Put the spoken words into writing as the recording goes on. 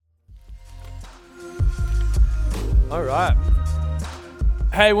All right.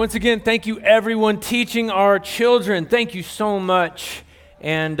 Hey, once again, thank you everyone teaching our children. Thank you so much.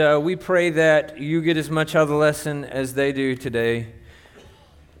 And we pray that you get as much out of the lesson as they do today.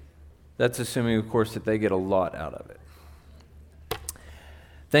 That's assuming, of course, that they get a lot out of it.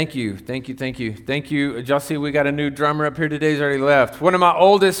 Thank you. Thank you. Did y'all see we got a new drummer up here today? He's already left. One of my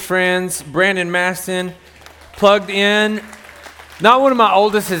oldest friends, Brandon Maston, plugged in. Not one of my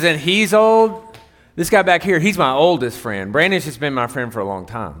oldest as in he's old. This guy back here, he's my oldest friend. Brandon's just been my friend for a long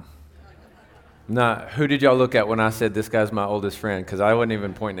time. Now, who did y'all look at when I said this guy's my oldest friend? Because I wasn't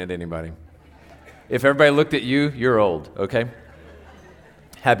even pointing at anybody. If everybody looked at you, you're old, okay?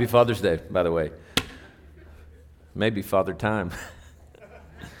 Happy Father's Day, by the way. Maybe Father Time.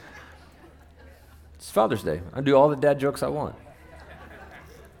 It's Father's Day. I do all the dad jokes I want.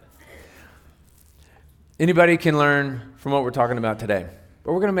 Anybody can learn from what we're talking about today.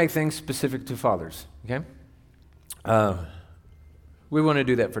 But we're going to make things specific to fathers, okay? We want to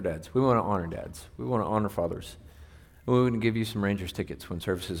do that for dads. We want to honor dads. We want to honor fathers. And we want to give you some Rangers tickets when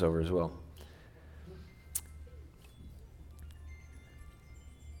service is over as well.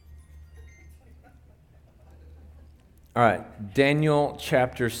 All right, Daniel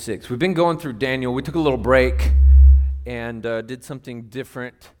chapter 6. We've been going through Daniel. We took a little break and did something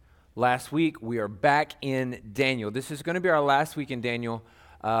different last week. We are back in Daniel. This is going to be our last week in Daniel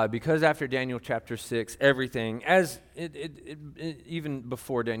because after Daniel chapter 6, everything, even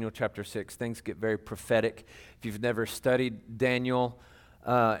before Daniel chapter 6, things get very prophetic. If you've never studied Daniel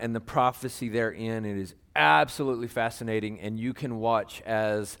and the prophecy therein, it is absolutely fascinating, and you can watch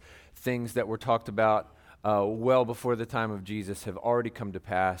as things that were talked about well before the time of Jesus have already come to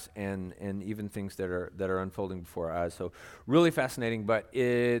pass, and even things that are unfolding before our eyes. So really fascinating, but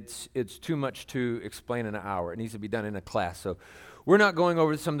it's too much to explain in an hour. It needs to be done in a class. So we're not going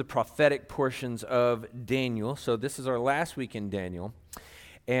over some of the prophetic portions of Daniel. So this is our last week in Daniel.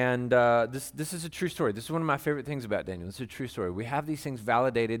 And this is a true story. This is one of my favorite things about Daniel. This is a true story. We have these things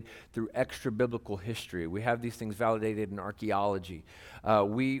validated through extra-biblical history. We have these things validated in archaeology.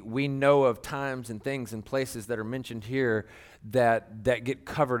 We know of times and things and places that are mentioned here that get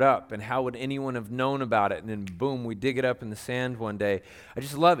covered up, and how would anyone have known about it? And then boom, we dig it up in the sand one day. I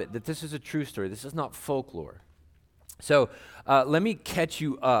just love it that this is a true story. This is not folklore. So let me catch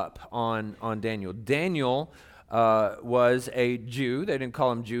you up on Daniel. Daniel was a Jew. They didn't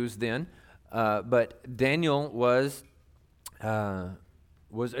call him Jews then, but Daniel was a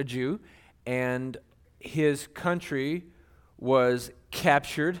Jew, and his country was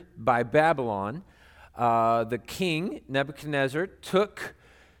captured by Babylon. The king, Nebuchadnezzar, took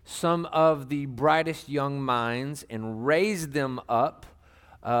some of the brightest young minds and raised them up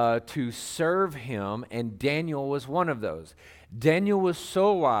to serve him, and Daniel was one of those. Daniel was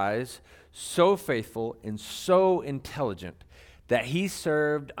so wise, so faithful, and so intelligent that he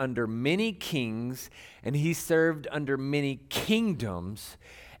served under many kings, and he served under many kingdoms,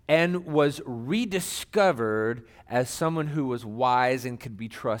 and was rediscovered as someone who was wise and could be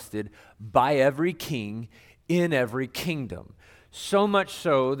trusted by every king in every kingdom. So much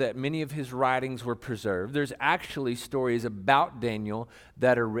so that many of his writings were preserved. There's actually stories about Daniel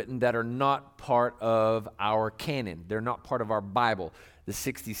that are written that are not part of our canon. They're not part of our Bible, the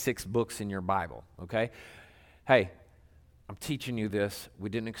 66 books in your Bible, okay? Hey, I'm teaching you this. We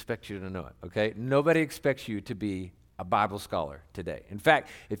didn't expect you to know it, okay? Nobody expects you to be a Bible scholar today. In fact,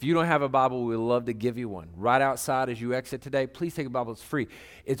 if you don't have a Bible, we'd love to give you one. Right outside as you exit today, please take a Bible. It's free.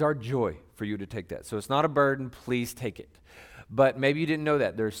 It's our joy for you to take that. So it's not a burden. Please take it. But maybe you didn't know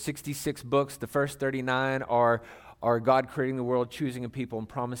that. There's 66 books. The first 39 are God creating the world, choosing a people, and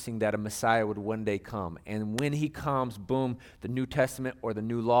promising that a Messiah would one day come. And when he comes, boom, the New Testament or the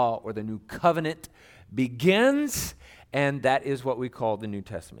New Law or the New Covenant begins, and that is what we call the New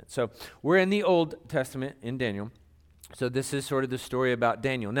Testament. So we're in the Old Testament in Daniel. So this is sort of the story about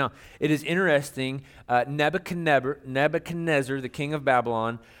Daniel. Now, it is interesting. Nebuchadnezzar, the king of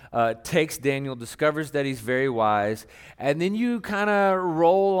Babylon, takes Daniel, discovers that he's very wise, and then you kind of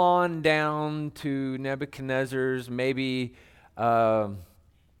roll on down to Nebuchadnezzar's maybe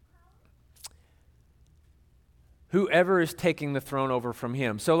whoever is taking the throne over from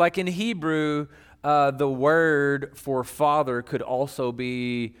him. So like in Hebrew, the word for father could also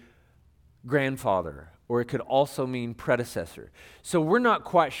be grandfather, or it could also mean predecessor. So we're not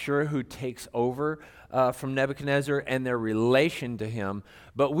quite sure who takes over from Nebuchadnezzar and their relation to him,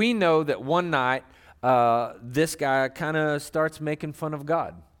 but we know that one night this guy kind of starts making fun of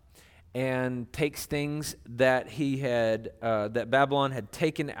God and takes things that he had, that Babylon had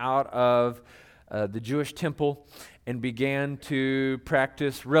taken out of the Jewish temple, and began to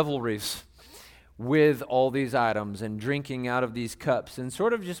practice revelries with all these items and drinking out of these cups and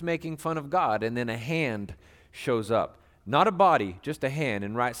sort of just making fun of God. And then a hand shows up. Not a body, just a hand,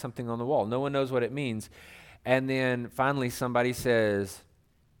 and writes something on the wall. No one knows what it means. And then finally somebody says,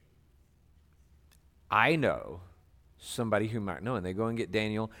 I know somebody who might know. And they go and get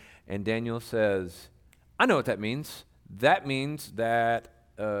Daniel. And Daniel says, I know what that means. That means that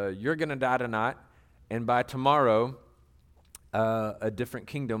you're going to die tonight. And by tomorrow, a different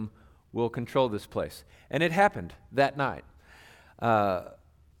kingdom will control this place. And it happened that night.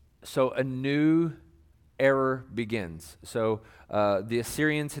 So a new era begins. So the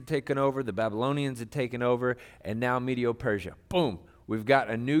Assyrians had taken over, the Babylonians had taken over, and now Medo-Persia. Boom. We've got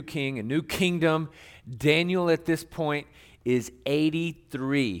a new king, a new kingdom. Daniel at this point is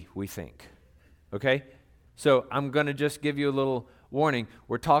 83, we think. Okay? So I'm going to just give you a little warning.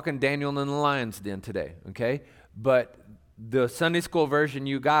 We're talking Daniel in the lion's den today, okay? But the Sunday school version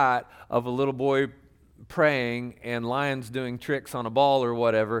you got of a little boy praying and lions doing tricks on a ball or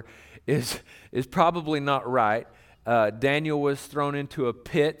whatever is probably not right. Daniel was thrown into a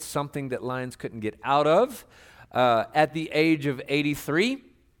pit, something that lions couldn't get out of, at the age of 83.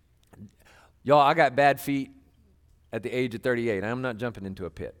 Y'all, I got bad feet at the age of 38. I'm not jumping into a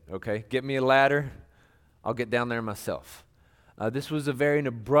pit, okay? Get me a ladder. I'll get down there myself. This was a very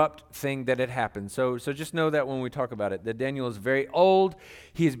abrupt thing that had happened. So just know that when we talk about it, that Daniel is very old.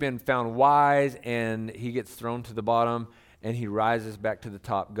 He has been found wise, and he gets thrown to the bottom, and he rises back to the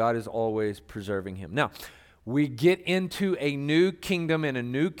top. God is always preserving him. Now, we get into a new kingdom and a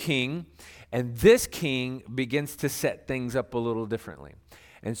new king, and this king begins to set things up a little differently.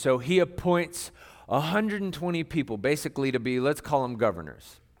 And so he appoints 120 people, basically to be, let's call them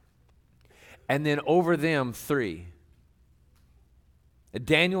governors. And then over them, 3.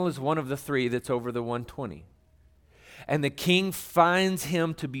 Daniel is one of the 3 that's over the 120. And the king finds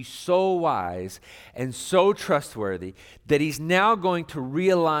him to be so wise and so trustworthy that he's now going to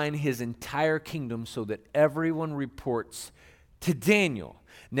realign his entire kingdom so that everyone reports to Daniel.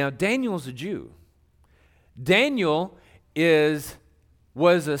 Now, Daniel's a Jew. Daniel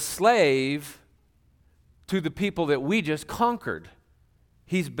was a slave to the people that we just conquered.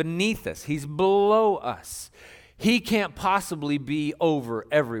 He's beneath us. He's below us. He can't possibly be over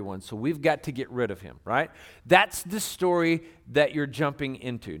everyone, so we've got to get rid of him, right? That's the story that you're jumping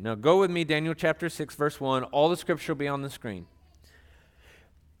into. Now go with me, Daniel chapter 6, verse 1. All the scripture will be on the screen.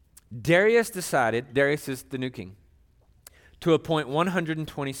 Darius is the new king, to appoint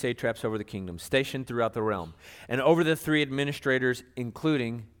 120 satraps over the kingdom, stationed throughout the realm, and over the 3 administrators,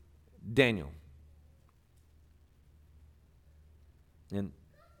 including Daniel.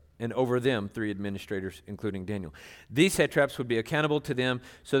 And over them 3 administrators, including Daniel. These satraps would be accountable to them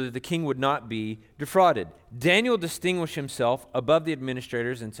so that the king would not be defrauded. Daniel distinguished himself above the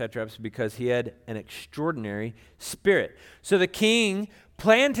administrators and satraps because he had an extraordinary spirit. So the king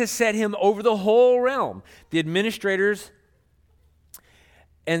planned to set him over the whole realm. The administrators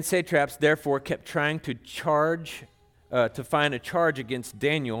and satraps therefore kept trying to find a charge against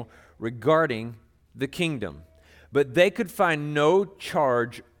Daniel regarding the kingdom. But they could find no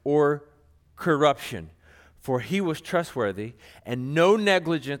charge or corruption, for he was trustworthy, and no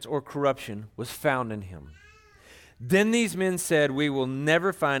negligence or corruption was found in him. Then these men said, we will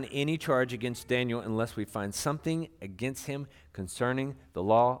never find any charge against Daniel unless we find something against him concerning the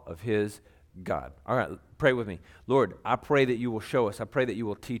law of his God. All right, pray with me. Lord, I pray that you will show us. I pray that you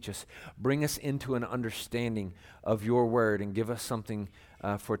will teach us. Bring us into an understanding of your word and give us something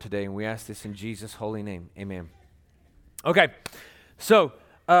for today. And we ask this in Jesus' holy name. Amen. Okay, so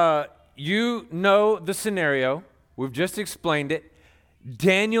you know the scenario. We've just explained it.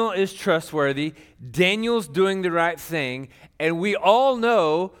 Daniel is trustworthy. Daniel's doing the right thing. And we all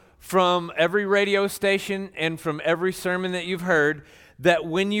know from every radio station and from every sermon that you've heard that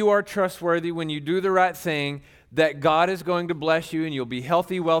when you are trustworthy, when you do the right thing, that God is going to bless you and you'll be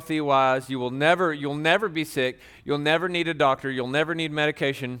healthy, wealthy, wise. You'll never be sick. You'll never need a doctor. You'll never need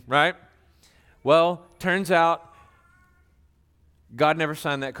medication, right? Well, turns out God never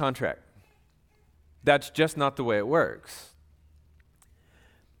signed that contract. That's just not the way it works.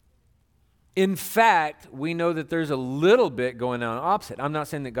 In fact, we know that there's a little bit going on opposite. I'm not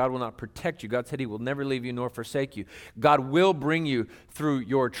saying that God will not protect you. God said he will never leave you nor forsake you. God will bring you through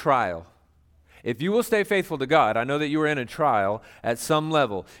your trial. If you will stay faithful to God, I know that you are in a trial at some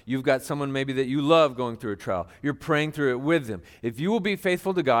level. You've got someone maybe that you love going through a trial. You're praying through it with them. If you will be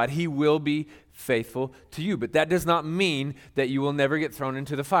faithful to God, he will be faithful to you. But that does not mean that you will never get thrown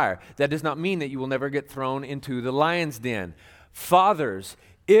into the fire. That does not mean that you will never get thrown into the lion's den. Fathers,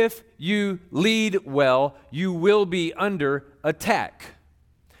 if you lead well, you will be under attack.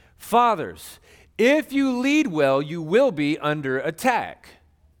 Fathers, If you lead well, you will be under attack.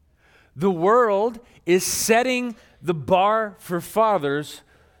 The world is setting the bar for fathers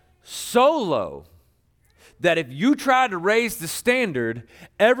so low that if you try to raise the standard,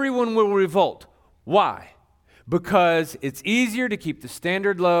 everyone will revolt. Why? Because it's easier to keep the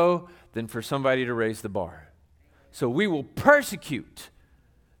standard low than for somebody to raise the bar. So we will persecute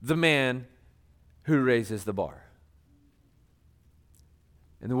the man who raises the bar.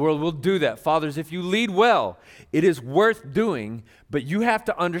 And the world will do that. Fathers, if you lead well, it is worth doing, but you have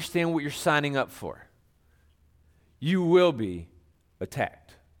to understand what you're signing up for. You will be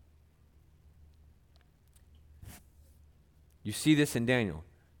attacked. You see this in Daniel.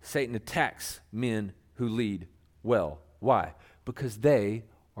 Satan attacks men who lead well. Why? Because they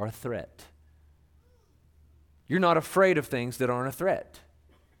are a threat. You're not afraid of things that aren't a threat.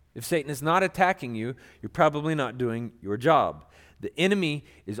 If Satan is not attacking you, you're probably not doing your job. The enemy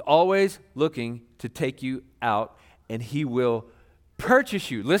is always looking to take you out, and he will purchase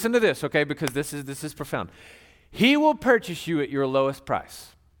you. Listen to this, okay, because this is profound. He will purchase you at your lowest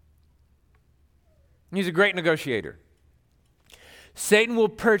price. He's a great negotiator. Satan will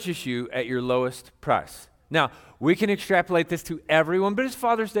purchase you at your lowest price. Now, we can extrapolate this to everyone, but it's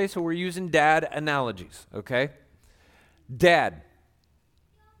Father's Day, so we're using dad analogies, okay? Dad,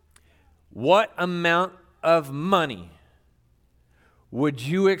 what amount of money would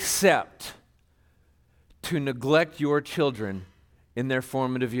you accept to neglect your children in their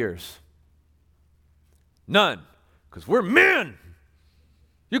formative years? None, because we're men.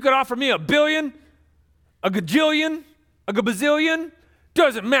 You could offer me $1 billion, a gajillion, a gabazillion,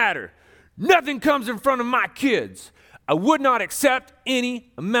 doesn't matter. Nothing comes in front of my kids. I would not accept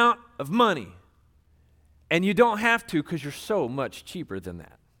any amount of money. And you don't have to because you're so much cheaper than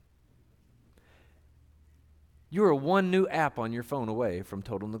that. You are one new app on your phone away from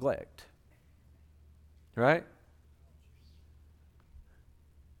total neglect. Right?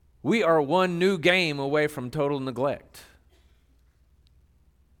 We are one new game away from total neglect.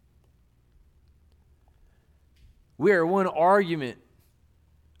 We are one argument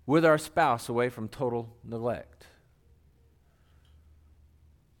with our spouse away from total neglect.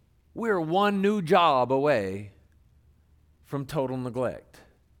 We are one new job away from total neglect.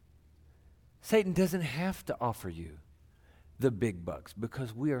 Satan doesn't have to offer you the big bucks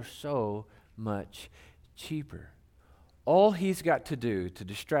because we are so much cheaper. All he's got to do to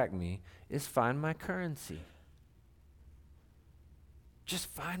distract me is find my currency. Just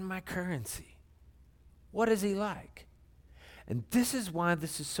find my currency. What is he like? And this is why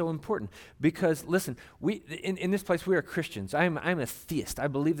this is so important. Because, listen, in this place, we are Christians. I'm a theist. I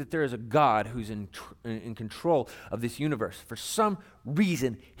believe that there is a God who's in control of this universe. For some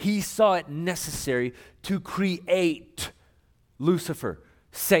reason, he saw it necessary to create Lucifer,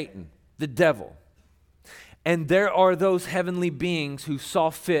 Satan, the devil. And there are those heavenly beings who saw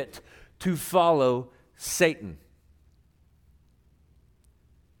fit to follow Satan.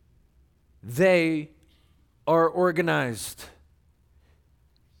 They are organized.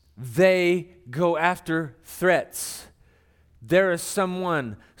 They go after threats. There is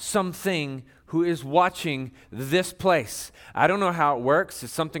someone, something who is watching this place. I don't know how it works.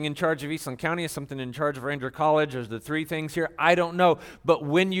 Is something in charge of Eastland County? Is something in charge of Ranger College? Is the three things here? I don't know. But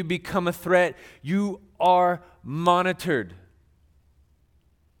when you become a threat, you are monitored.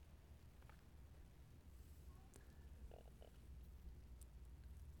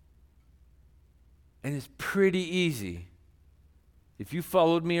 And it's pretty easy. If you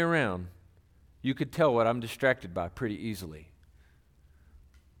followed me around, you could tell what I'm distracted by pretty easily.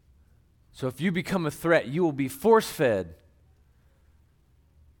 So if you become a threat, you will be force-fed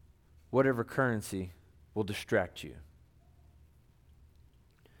whatever currency will distract you.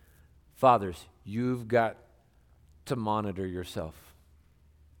 Fathers, you've got to monitor yourself.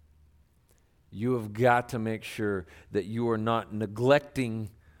 You have got to make sure that you are not neglecting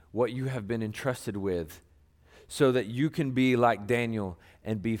what you have been entrusted with, so that you can be like Daniel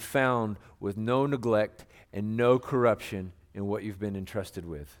and be found with no neglect and no corruption in what you've been entrusted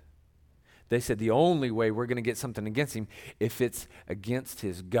with. They said the only way we're going to get something against him if it's against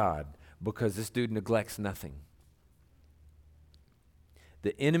his God, because this dude neglects nothing.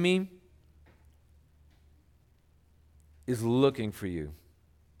 The enemy is looking for you.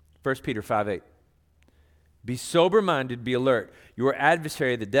 1 Peter 5:8. Be sober-minded, be alert. Your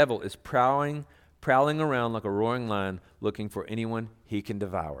adversary, the devil, is prowling around like a roaring lion, looking for anyone he can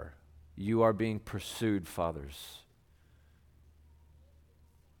devour. You are being pursued, fathers.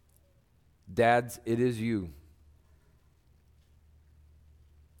 Dads, it is you.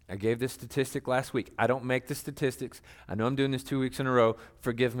 I gave this statistic last week. I don't make the statistics. I know I'm doing this 2 weeks in a row.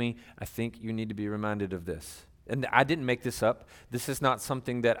 Forgive me. I think you need to be reminded of this. And I didn't make this up. This is not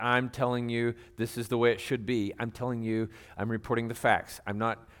something that I'm telling you this is the way it should be. I'm telling you, I'm reporting the facts. I'm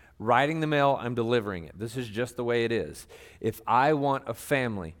not writing the mail, I'm delivering it. This is just the way it is. If I want a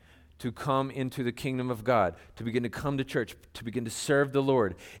family to come into the kingdom of God, to begin to come to church, to begin to serve the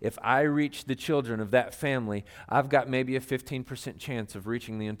Lord, if I reach the children of that family, I've got maybe a 15% chance of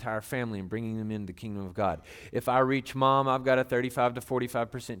reaching the entire family and bringing them into the kingdom of God. If I reach mom, I've got a 35 to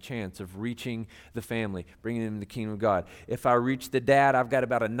 45% chance of reaching the family, bringing them into the kingdom of God. If I reach the dad, I've got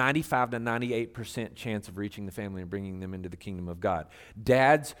about a 95 to 98% chance of reaching the family and bringing them into the kingdom of God.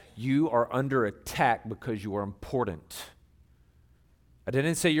 Dads, you are under attack because you are important. I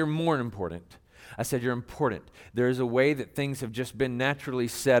didn't say you're more important. I said you're important. There is a way that things have just been naturally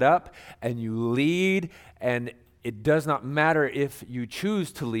set up, and you lead, and it does not matter if you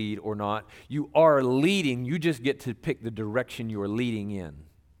choose to lead or not. You are leading. You just get to pick the direction you are leading in.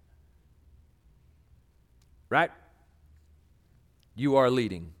 Right? You are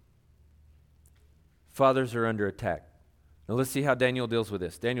leading. Fathers are under attack. Now let's see how Daniel deals with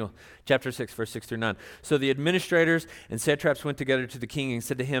this. Daniel chapter 6, verse 6 through 9. So the administrators and satraps went together to the king and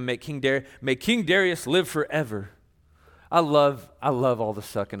said to him, May King Darius live forever. I love all the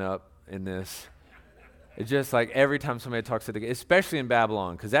sucking up in this. It's just like every time somebody talks to the king, especially in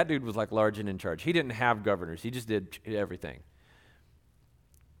Babylon, because that dude was like large and in charge. He didn't have governors. He just did everything.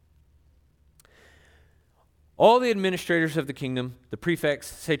 All the administrators of the kingdom, the prefects,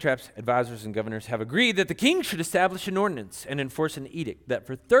 satraps, advisors, and governors have agreed that the king should establish an ordinance and enforce an edict that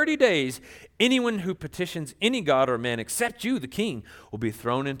for 30 days, anyone who petitions any god or man except you, the king, will be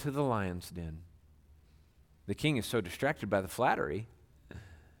thrown into the lion's den. The king is so distracted by the flattery,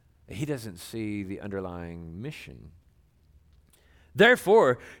 he doesn't see the underlying mission.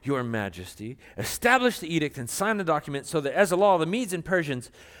 Therefore, your majesty, establish the edict and sign the document so that as a law of the Medes and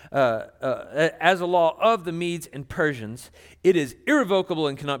Persians, it is irrevocable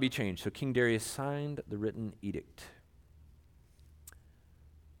and cannot be changed. So King Darius signed the written edict.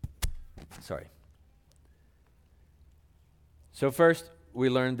 So first, we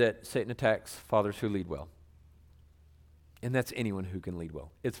learned that Satan attacks fathers who lead well. And that's anyone who can lead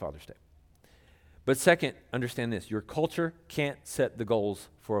well. It's Father's Day. But second, understand this. Your culture can't set the goals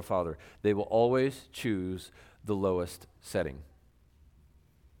for a father. They will always choose the lowest setting.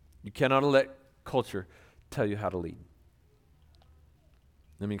 You cannot let culture tell you how to lead.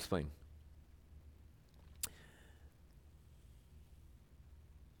 Let me explain.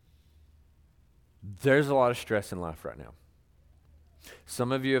 There's a lot of stress in life right now.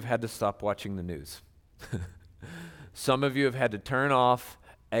 Some of you have had to stop watching the news. Some of you have had to turn off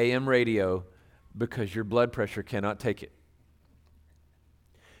AM radio because your blood pressure cannot take it.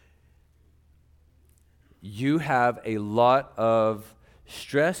 You have a lot of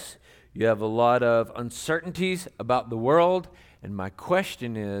stress. You have a lot of uncertainties about the world. And my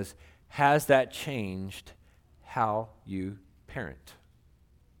question is, has that changed how you parent?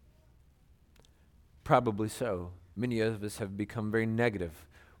 Probably so. Many of us have become very negative.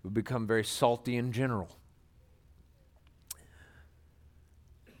 We've become very salty in general.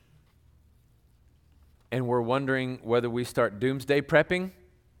 And we're wondering whether we start doomsday prepping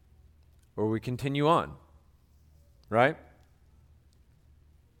or we continue on, right?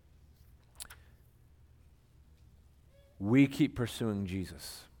 We keep pursuing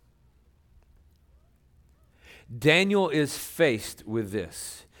Jesus. Daniel is faced with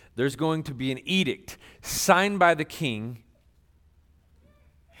this. There's going to be an edict signed by the king,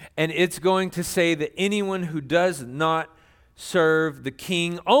 and it's going to say that anyone who does not serve the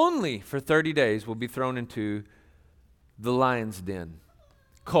king only for 30 days will be thrown into the lion's den.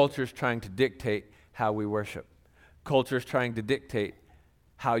 Culture is trying to dictate how we worship. Culture is trying to dictate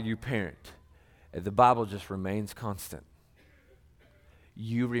how you parent. And the Bible just remains constant.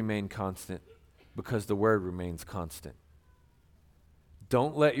 You remain constant because the word remains constant.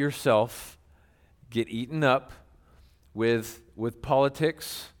 Don't let yourself get eaten up with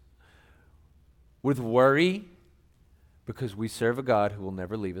politics, with worry, because we serve a God who will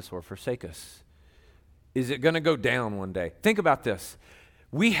never leave us or forsake us. Is it going to go down one day? Think about this.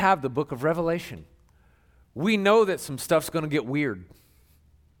 We have the book of Revelation. We know that some stuff's going to get weird.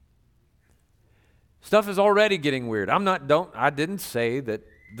 Stuff is already getting weird. I didn't say that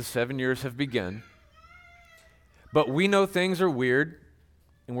the 7 years have begun. But we know things are weird,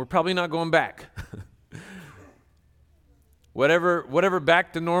 and we're probably not going back. Whatever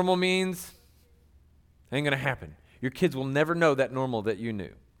back to normal means, ain't going to happen. Your kids will never know that normal that you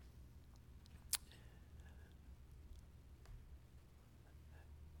knew.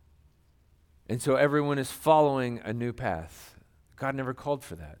 And so everyone is following a new path. God never called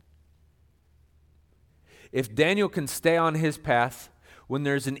for that. If Daniel can stay on his path when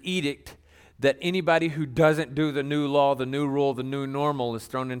there's an edict that anybody who doesn't do the new law, the new rule, the new normal is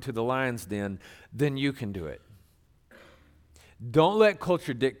thrown into the lion's den, then you can do it. Don't let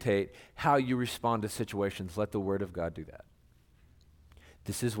culture dictate how you respond to situations. Let the Word of God do that.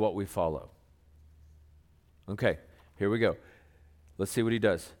 This is what we follow. Okay, here we go. Let's see what he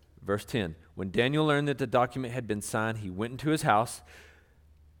does. Verse 10. When Daniel learned that the document had been signed, he went into his house.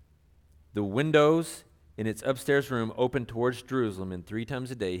 The windows in its upstairs room opened towards Jerusalem, and 3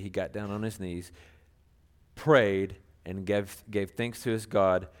 times a day he got down on his knees, prayed, and gave thanks to his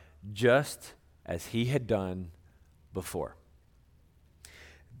God, just as he had done before.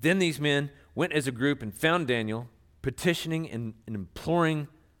 Then these men went as a group and found Daniel, petitioning and imploring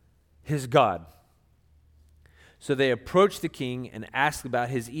his God. So they approached the king and asked about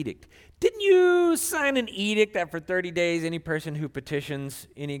his edict. Didn't you sign an edict that for 30 days any person who petitions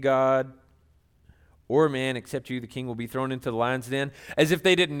any god or man except you, the king, will be thrown into the lion's den? As if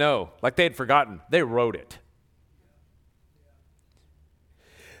they didn't know, like they had forgotten. They wrote it.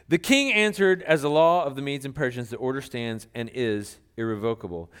 The king answered, as the law of the Medes and Persians, the order stands and is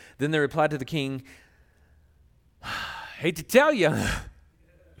irrevocable. Then they replied to the king, hate to tell you,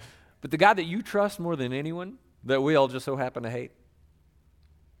 but the God that you trust more than anyone, that we all just so happen to hate.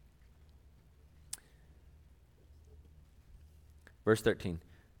 Verse 13.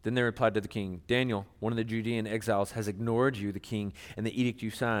 Then they replied to the king, Daniel, one of the Judean exiles, has ignored you, the king, and the edict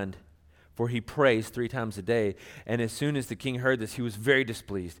you signed. For he prays 3 times a day. And as soon as the king heard this, he was very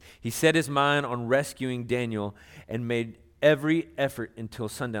displeased. He set his mind on rescuing Daniel and made every effort until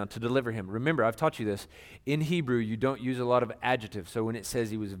sundown to deliver him. Remember, I've taught you this. In Hebrew, you don't use a lot of adjectives. So when it says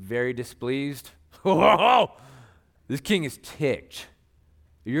he was very displeased, this king is ticked.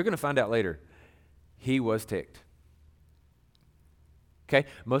 You're going to find out later. He was ticked. Okay?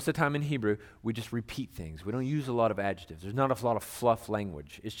 Most of the time in Hebrew, we just repeat things. We don't use a lot of adjectives. There's not a lot of fluff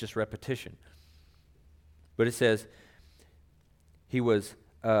language. It's just repetition. But it says, he was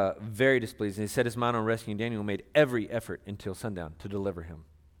very displeased, and he set his mind on rescuing Daniel and made every effort until sundown to deliver him.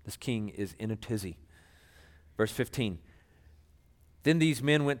 This king is in a tizzy. Verse 15. Then these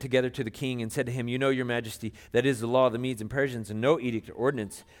men went together to the king and said to him, you know, your majesty, that is the law of the Medes and Persians, and no edict or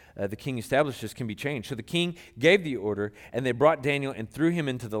ordinance the king establishes can be changed. So the king gave the order, and they brought Daniel and threw him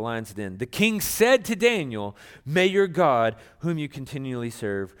into the lion's den. The king said to Daniel, may your God, whom you continually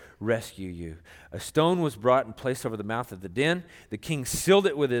serve, rescue you. A stone was brought and placed over the mouth of the den. The king sealed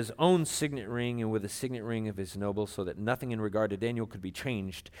it with his own signet ring and with the signet ring of his nobles, so that nothing in regard to Daniel could be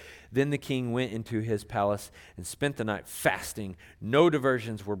changed. Then the king went into his palace and spent the night fasting. No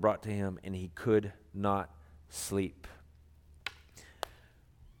diversions were brought to him, and he could not sleep.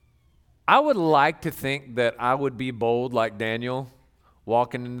 I would like to think that I would be bold like Daniel,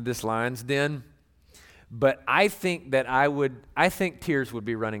 walking into this lion's den, but I think that I think tears would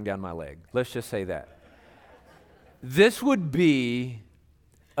be running down my leg. Let's just say that. This would be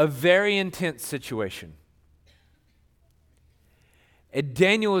a very intense situation. And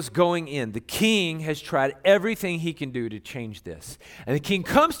Daniel is going in. The king has tried everything he can do to change this. And the king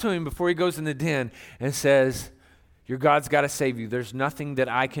comes to him before he goes in the den and says, your God's got to save you. There's nothing that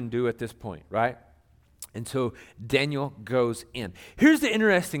I can do at this point, right? And so Daniel goes in. Here's the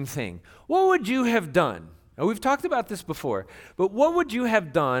interesting thing. What would you have done? Now, we've talked about this before, but what would you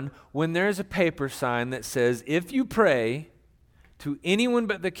have done when there's a paper sign that says, if you pray to anyone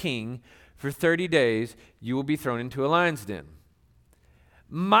but the king for 30 days, you will be thrown into a lion's den?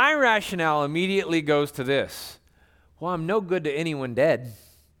 My rationale immediately goes to this. Well, I'm no good to anyone dead.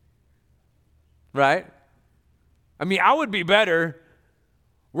 Right? I mean, I would be better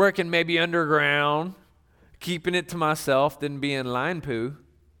working maybe underground, keeping it to myself than being lion poo.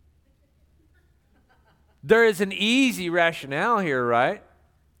 There is an easy rationale here, right?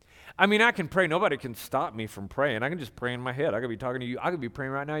 I mean, I can pray. Nobody can stop me from praying. I can just pray in my head. I could be talking to you. I could be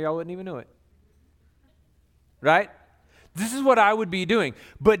praying right now. Y'all wouldn't even know it. Right? This is what I would be doing.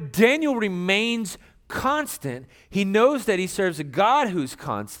 But Daniel remains constant. He knows that he serves a God who's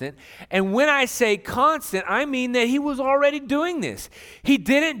constant. And when I say constant, I mean that he was already doing this. He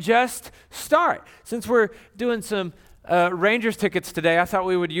didn't just start. Since we're doing some Rangers tickets today, I thought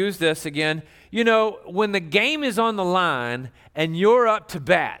we would use this again. You know, when the game is on the line and you're up to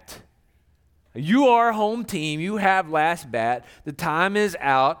bat, you are home team, you have last bat, the time is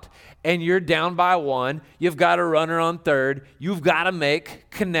out, and you're down by 1, you've got a runner on third, you've got to make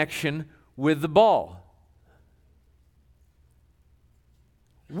connection with the ball.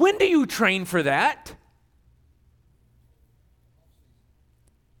 When do you train for that?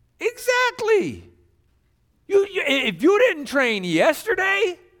 Exactly. If you didn't train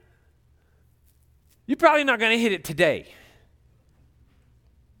yesterday, you're probably not going to hit it today.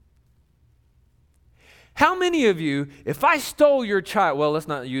 How many of you, if I stole your child, well, let's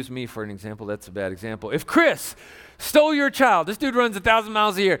not use me for an example. That's a bad example. If Chris stole your child, this dude runs 1,000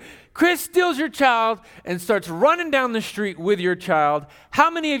 miles a year. Chris steals your child and starts running down the street with your child. How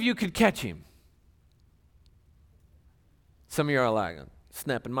many of you could catch him? Some of you are like,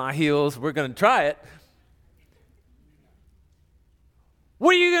 snapping my heels. We're going to try it.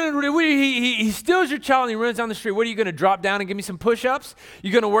 What are you going to do? He steals your child and he runs down the street. What are you going to drop down and give me some push-ups?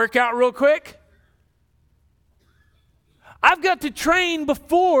 You going to work out real quick? I've got to train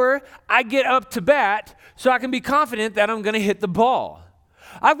before I get up to bat so I can be confident that I'm going to hit the ball.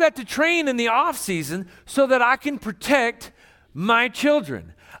 I've got to train in the off season so that I can protect my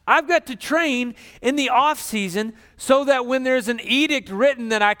children. I've got to train in the off season so that when there's an edict written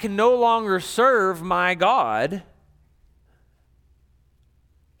that I can no longer serve my God,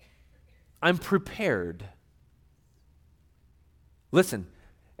 I'm prepared. Listen,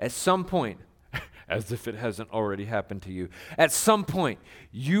 at some point, as if it hasn't already happened to you, at some point,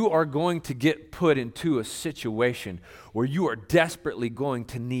 you are going to get put into a situation where you are desperately going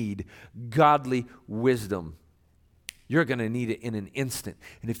to need godly wisdom. You're going to need it in an instant.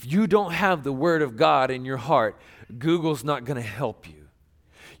 And if you don't have the Word of God in your heart, Google's not going to help you.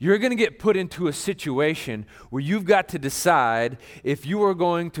 You're going to get put into a situation where you've got to decide if you are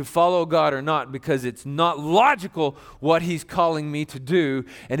going to follow God or not, because it's not logical what He's calling me to do.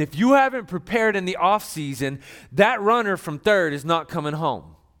 And if you haven't prepared in the off season, that runner from third is not coming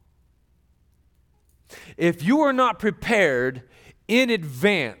home. If you are not prepared in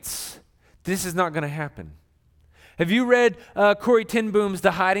advance, this is not going to happen. Have you read Corrie ten Boom's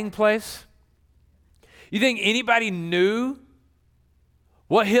The Hiding Place? You think anybody knew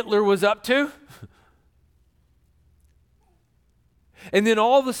what Hitler was up to? And then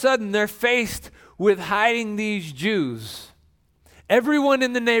all of a sudden they're faced with hiding these Jews. Everyone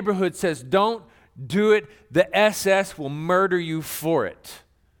in the neighborhood says, don't do it. The SS will murder you for it.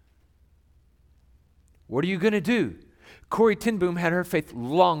 What are you going to do? Corrie ten Boom had her faith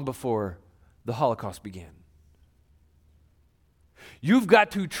long before the Holocaust began. You've got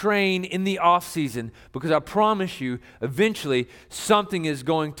to train in the off season, because I promise you, eventually something is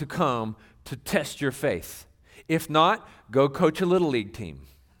going to come to test your faith. If not, go coach a little league team.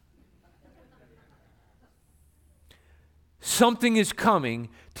 Something is coming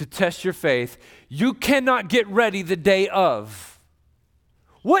to test your faith. You cannot get ready the day of.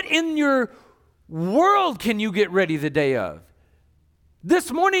 What in your world can you get ready the day of?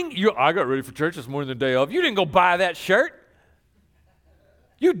 This morning, I got ready for church this morning the day of. You didn't go buy that shirt.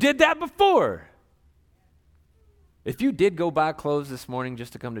 You did that before. If you did go buy clothes this morning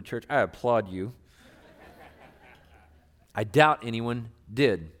just to come to church, I applaud you. I doubt anyone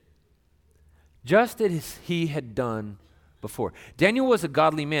did. Just as he had done before. Daniel was a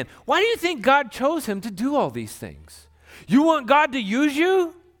godly man. Why do you think God chose him to do all these things? You want God to use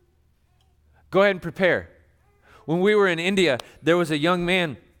you? Go ahead and prepare. When we were in India, there was a young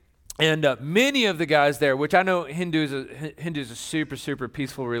man. And many of the guys there, which I know Hindu is a super, super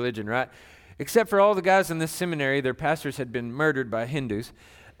peaceful religion, right? Except for all the guys in this seminary, their pastors had been murdered by Hindus.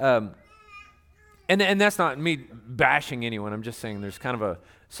 And that's not me bashing anyone. I'm just saying there's kind of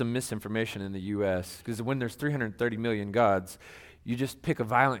some misinformation in the U.S. Because when there's 330 million gods, you just pick a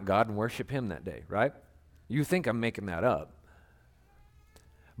violent god and worship him that day, right? You think I'm making that up.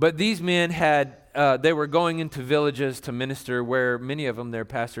 But these men they were going into villages to minister where many of them, their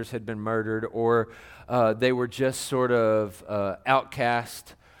pastors had been murdered, or they were just sort of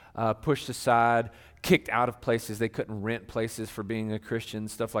outcast, pushed aside, kicked out of places. They couldn't rent places for being a Christian,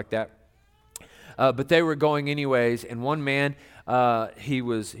 stuff like that. But they were going anyways, and one man, he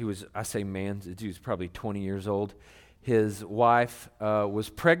was, I say man, he was probably 20 years old. His wife was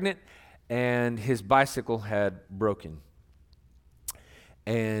pregnant, and his bicycle had broken.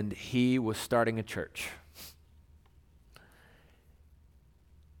 And he was starting a church.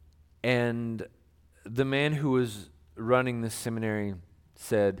 And the man who was running this seminary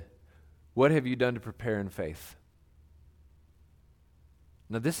said, "What have you done to prepare in faith?"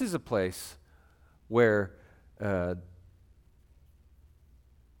 Now, this is a place where it's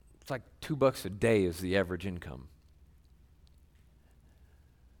like $2 a day is the average income.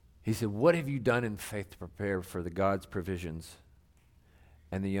 He said, "What have you done in faith to prepare for the God's provisions?"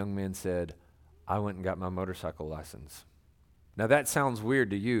 And the young man said, "I went and got my motorcycle license." Now that sounds weird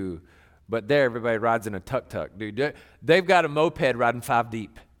to you, but there everybody rides in a tuk-tuk, dude. They've got a moped riding 5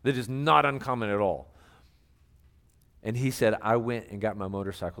 deep. That is not uncommon at all. And he said, I went and got my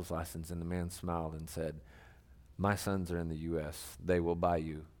motorcycle's license. And the man smiled and said, my sons are in the U.S. They will buy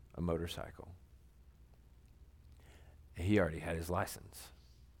you a motorcycle. And he already had his license.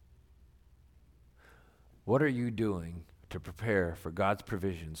 What are you doing to prepare for God's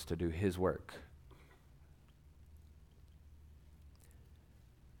provisions to do his work?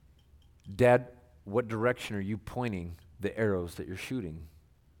 Dad, what direction are you pointing the arrows that you're shooting?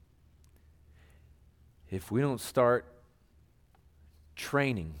 If we don't start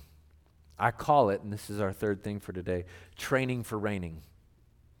training, I call it, and this is our third thing for today, training for reigning.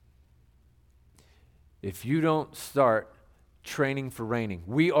 If you don't start training for reigning,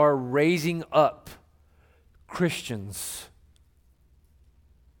 we are raising up Christians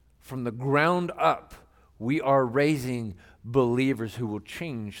from the ground up. We are raising believers who will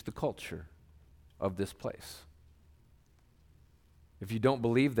change the culture of this place. If you don't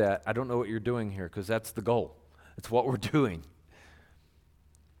believe that, I don't know what you're doing here, because that's the goal. It's what we're doing.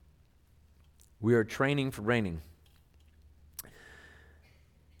 We are training for reigning.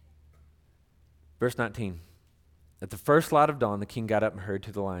 Verse 19. At the first light of dawn, the king got up and hurried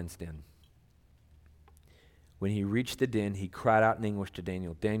to the lion's den. When he reached the den, he cried out in English to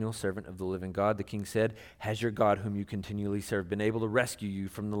Daniel, Daniel, servant of the living God. The king said, has your God, whom you continually serve, been able to rescue you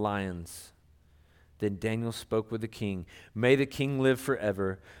from the lions? Then Daniel spoke with the king. May the king live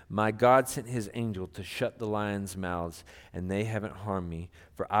forever. My God sent his angel to shut the lions' mouths, and they haven't harmed me.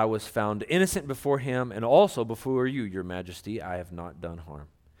 For I was found innocent before him, and also before you, your majesty. I have not done harm.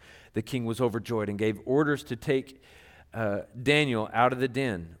 The king was overjoyed and gave orders to take Daniel out of the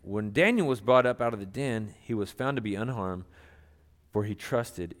den. When Daniel was brought up out of the den, he was found to be unharmed, for he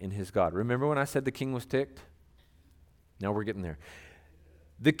trusted in his God. Remember when I said the king was ticked? Now we're getting there.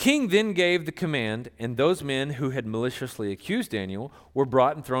 The king then gave the command, and those men who had maliciously accused Daniel were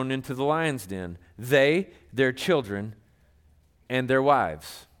brought and thrown into the lion's den, they, their children, and their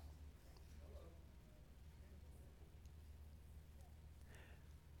wives.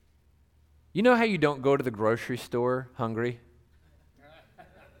 You know how you don't go to the grocery store hungry?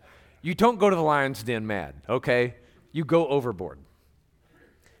 You don't go to the lion's den mad, okay? You go overboard.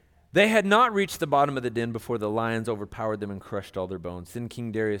 They had not reached the bottom of the den before the lions overpowered them and crushed all their bones. Then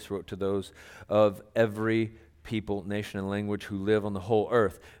King Darius wrote to those of every people, nation, and language who live on the whole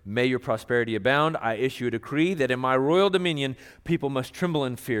earth. May your prosperity abound. I issue a decree that in my royal dominion people must tremble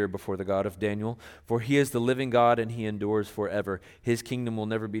in fear before the God of Daniel, for he is the living God and he endures forever. His kingdom will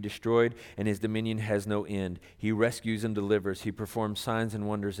never be destroyed and his dominion has no end. He rescues and delivers. He performs signs and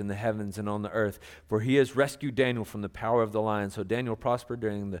wonders in the heavens and on the earth, for he has rescued Daniel from the power of the lion. So Daniel prospered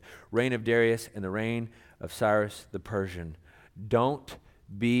during the reign of Darius and the reign of Cyrus the Persian. Don't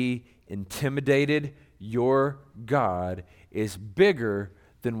be intimidated. Your God is bigger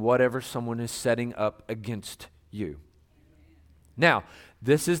than whatever someone is setting up against you. Now,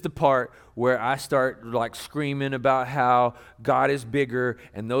 this is the part where I start like screaming about how God is bigger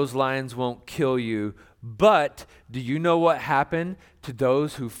and those lions won't kill you. But do you know what happened to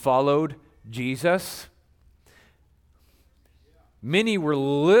those who followed Jesus? Many were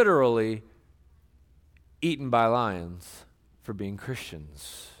literally eaten by lions for being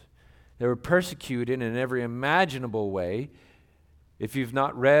Christians. They were persecuted in every imaginable way. If you've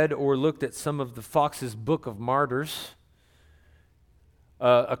not read or looked at some of the Fox's Book of Martyrs,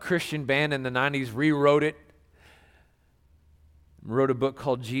 a Christian band in the 90s rewrote it, wrote a book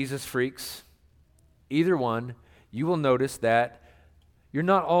called Jesus Freaks. Either one, you will notice that you're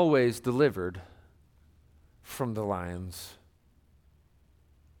not always delivered from the lions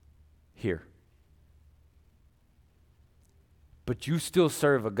here. But you still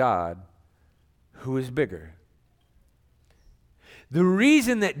serve a God who is bigger. The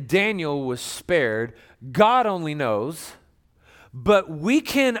reason that Daniel was spared, God only knows, but we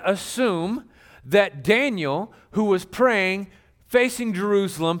can assume that Daniel, who was praying, facing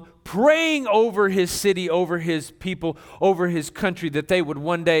Jerusalem, praying over his city, over his people, over his country, that they would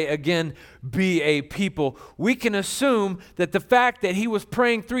one day again be a people. We can assume that the fact that he was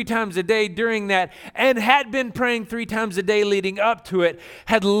praying 3 times a day during that and had been praying 3 times a day leading up to it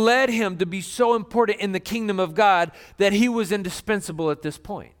had led him to be so important in the kingdom of God that he was indispensable at this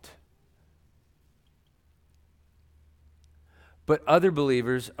point. But other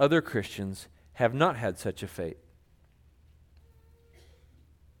believers, other Christians have not had such a fate.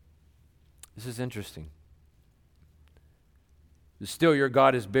 This is interesting. Still, your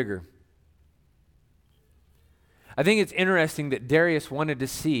God is bigger. I think it's interesting that Darius wanted to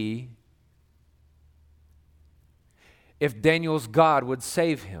see if Daniel's God would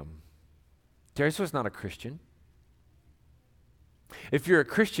save him. Darius was not a Christian. If you're a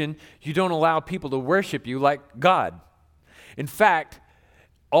Christian, you don't allow people to worship you like God In fact,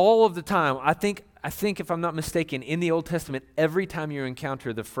 all of the time, I think if I'm not mistaken, in the Old Testament, every time you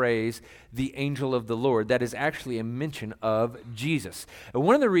encounter the phrase, the angel of the Lord, that is actually a mention of Jesus. And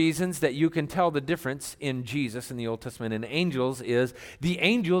one of the reasons that you can tell the difference in Jesus in the Old Testament and angels is the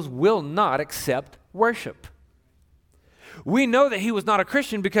angels will not accept worship. We know that he was not a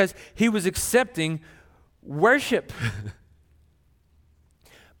Christian because he was accepting worship.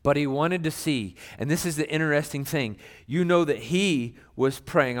 But he wanted to see, and this is the interesting thing, you know that he was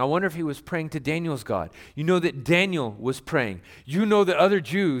praying. I wonder if he was praying to Daniel's God. You know that Daniel was praying. You know that other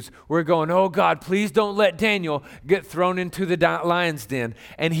Jews were going, oh God, please don't let Daniel get thrown into the lion's den.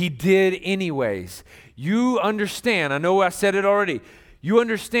 And he did anyways. You understand, I know I said it already, you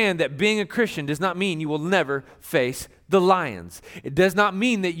understand that being a Christian does not mean you will never face the lions. It does not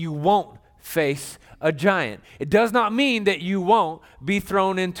mean that you won't face a giant. It does not mean that you won't be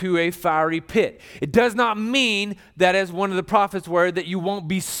thrown into a fiery pit. It does not mean that, as one of the prophets were, that you won't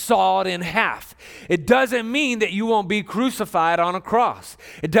be sawed in half. It doesn't mean that you won't be crucified on a cross.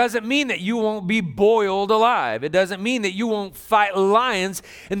 It doesn't mean that you won't be boiled alive. It doesn't mean that you won't fight lions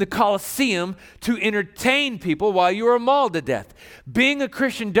in the Colosseum to entertain people while you are mauled to death. Being a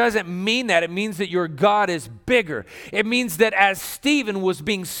Christian doesn't mean that. It means that your God is bigger. It means that as Stephen was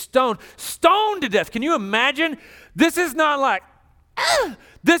being stoned to death. Can you imagine? This is not like,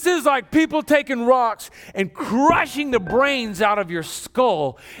 this is like people taking rocks and crushing the brains out of your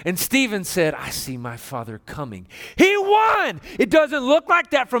skull. And Stephen said, I see my Father coming. He won. It doesn't look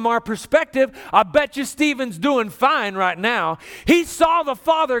like that from our perspective. I bet you Stephen's doing fine right now. He saw the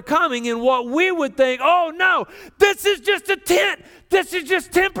Father coming in what we would think, oh no, this is just a tent. This is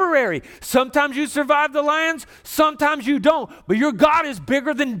just temporary. Sometimes you survive the lions, sometimes you don't. But your God is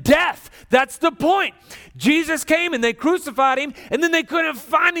bigger than death. That's the point. Jesus came and they crucified him, and then they couldn't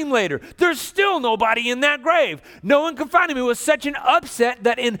find him later. There's still nobody in that grave. No one could find him. It was such an upset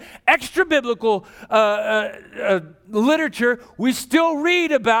that in extra biblical literature, we still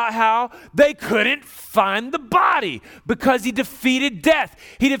read about how they couldn't find the body because he defeated death.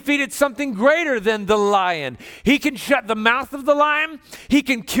 He defeated something greater than the lion. He can shut the mouth of the lion. He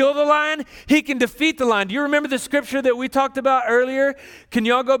can kill the lion. He can defeat the lion. Do you remember the scripture that we talked about earlier? Can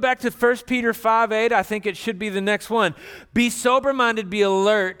y'all go back to 1 Peter 5:8? I think it should be the next one. Be sober-minded, be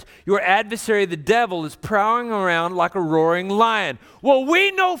alert. Your adversary, the devil, is prowling around like a roaring lion. Well,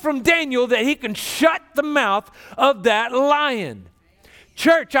 we know from Daniel that he can shut the mouth of that lion.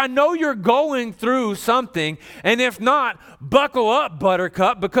 Church, I know you're going through something, and if not, buckle up,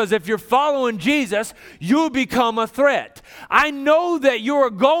 Buttercup, because if you're following Jesus, you'll become a threat. I know that you're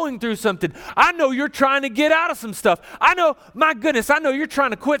going through something. I know you're trying to get out of some stuff. I know, my goodness, I know you're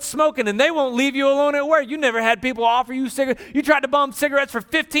trying to quit smoking, and they won't leave you alone at work. You never had people offer you cigarettes. You tried to bum cigarettes for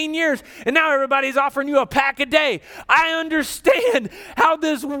 15 years, and now everybody's offering you a pack a day. I understand how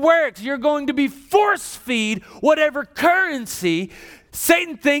this works. You're going to be force-feed whatever currency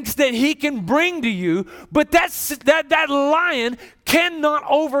Satan thinks that he can bring to you, but that lion cannot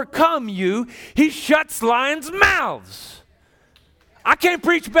overcome you. He shuts lions' mouths. I can't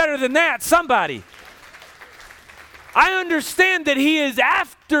preach better than that, somebody. I understand that he is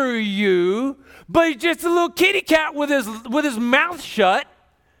after you, but he's just a little kitty cat with his mouth shut.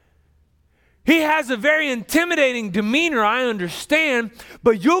 He has a very intimidating demeanor, I understand,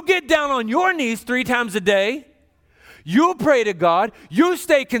 but you'll get down on your knees 3 times a day. You pray to God, you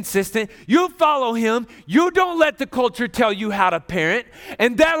stay consistent, you follow him, you don't let the culture tell you how to parent,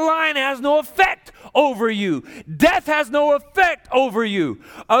 and that lion has no effect over you. Death has no effect over you.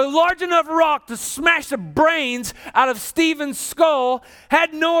 A large enough rock to smash the brains out of Stephen's skull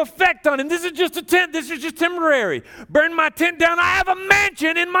had no effect on him. This is just a tent, this is just temporary. Burn my tent down, I have a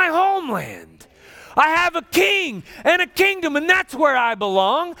mansion in my homeland. I have a king and a kingdom, and that's where I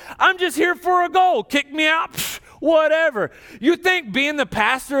belong. I'm just here for a goal. Kick me out, whatever. You think being the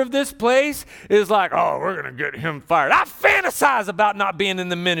pastor of this place is like, oh, we're going to get him fired. I fantasize about not being in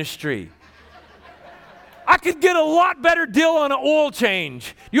the ministry. I could get a lot better deal on an oil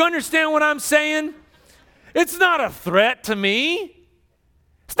change. You understand what I'm saying? It's not a threat to me.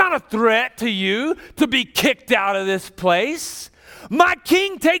 It's not a threat to you to be kicked out of this place. My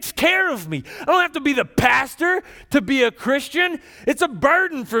king takes care of me. I don't have to be the pastor to be a Christian. It's a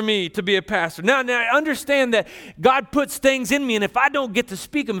burden for me to be a pastor. Now I understand that God puts things in me, and if I don't get to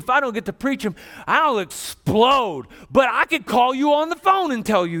speak them, if I don't get to preach them, I'll explode. But I could call you on the phone and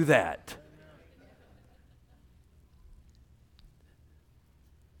tell you that.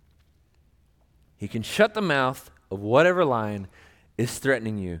 He can shut the mouth of whatever lion is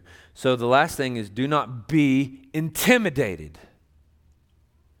threatening you. So the last thing is, do not be intimidated.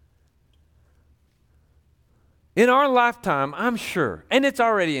 In our lifetime, I'm sure, and it's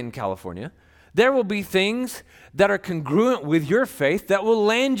already in California, there will be things that are congruent with your faith that will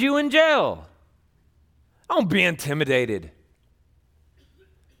land you in jail. Don't be intimidated.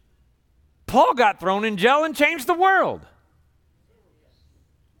 Paul got thrown in jail and changed the world.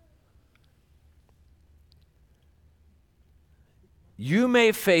 You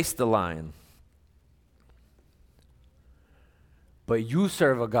may face the lion, but you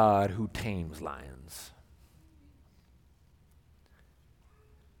serve a God who tames lions.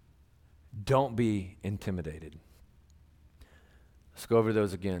 Don't be intimidated. Let's go over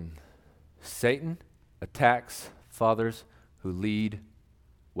those again. Satan attacks fathers who lead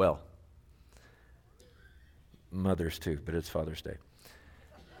well. Mothers too, but it's Father's Day.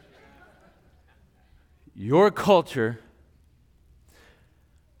 Your culture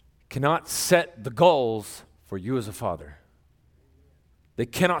cannot set the goals for you as a father. They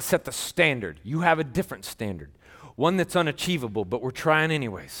cannot set the standard. You have a different standard, one that's unachievable, but we're trying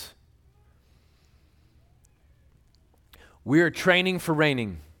anyways. We are training for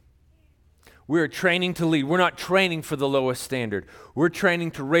reigning. We are training to lead. We're not training for the lowest standard. We're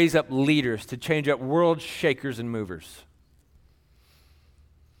training to raise up leaders, to change up world shakers and movers.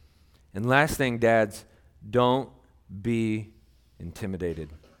 And last thing, dads, don't be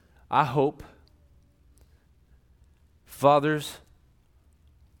intimidated. I hope, fathers,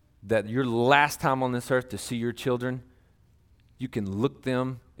 that your last time on this earth to see your children, you can look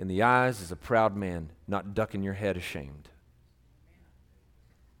them in the eyes as a proud man, not ducking your head ashamed.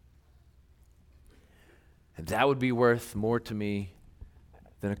 And that would be worth more to me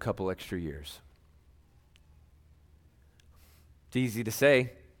than a couple extra years. It's easy to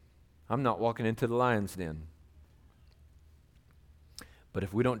say, I'm not walking into the lion's den. But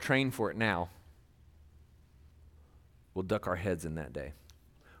if we don't train for it now, we'll duck our heads in that day.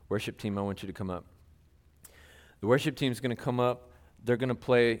 Worship team, I want you to come up. The worship team's going to come up. They're going to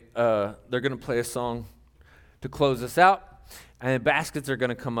play a song to close us out, and the baskets are going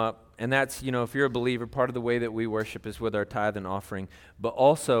to come up. And that's, if you're a believer, part of the way that we worship is with our tithe and offering. But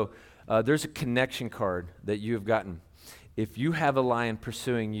also, there's a connection card that you have gotten. If you have a lion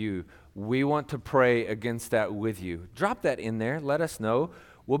pursuing you, we want to pray against that with you. Drop that in there. Let us know.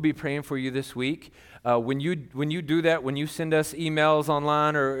 We'll be praying for you this week. When you do that, when you send us emails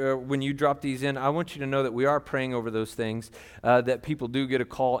online or when you drop these in, I want you to know that we are praying over those things, that people do get a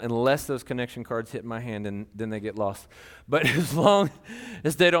call unless those connection cards hit my hand and then they get lost. But as long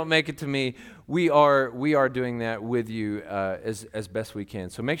as they don't make it to me, we are doing that with you as best we can.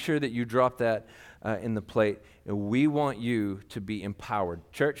 So make sure that you drop that in the plate. And we want you to be empowered.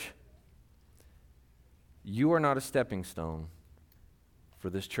 Church, you are not a stepping stone for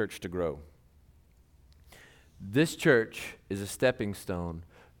this church to grow. This church is a stepping stone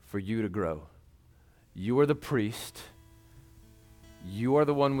for you to grow. You are the priest. You are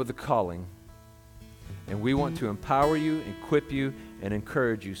the one with the calling. And we want to empower you, equip you, and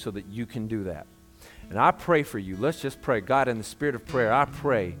encourage you so that you can do that. And I pray for you. Let's just pray. God, in the spirit of prayer, I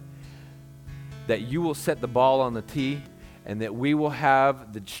pray that you will set the ball on the tee and that we will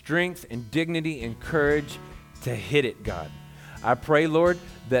have the strength and dignity and courage to hit it, God. I pray, Lord,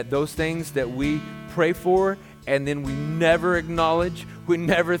 that those things that we pray for and then we never acknowledge, we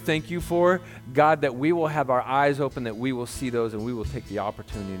never thank you for, God, that we will have our eyes open, that we will see those and we will take the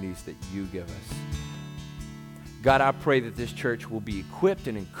opportunities that you give us. God, I pray that this church will be equipped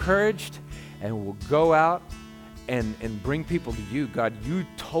and encouraged and will go out and bring people to you. God, you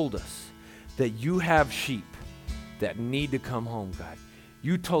told us that you have sheep that need to come home, God.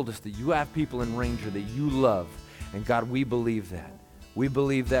 You told us that you have people in Ranger that you love. And God, we believe that. We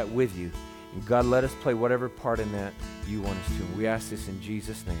believe that with you. And God, let us play whatever part in that you want us to. And we ask this in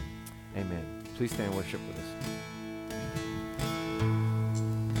Jesus' name. Amen. Please stand and worship with us.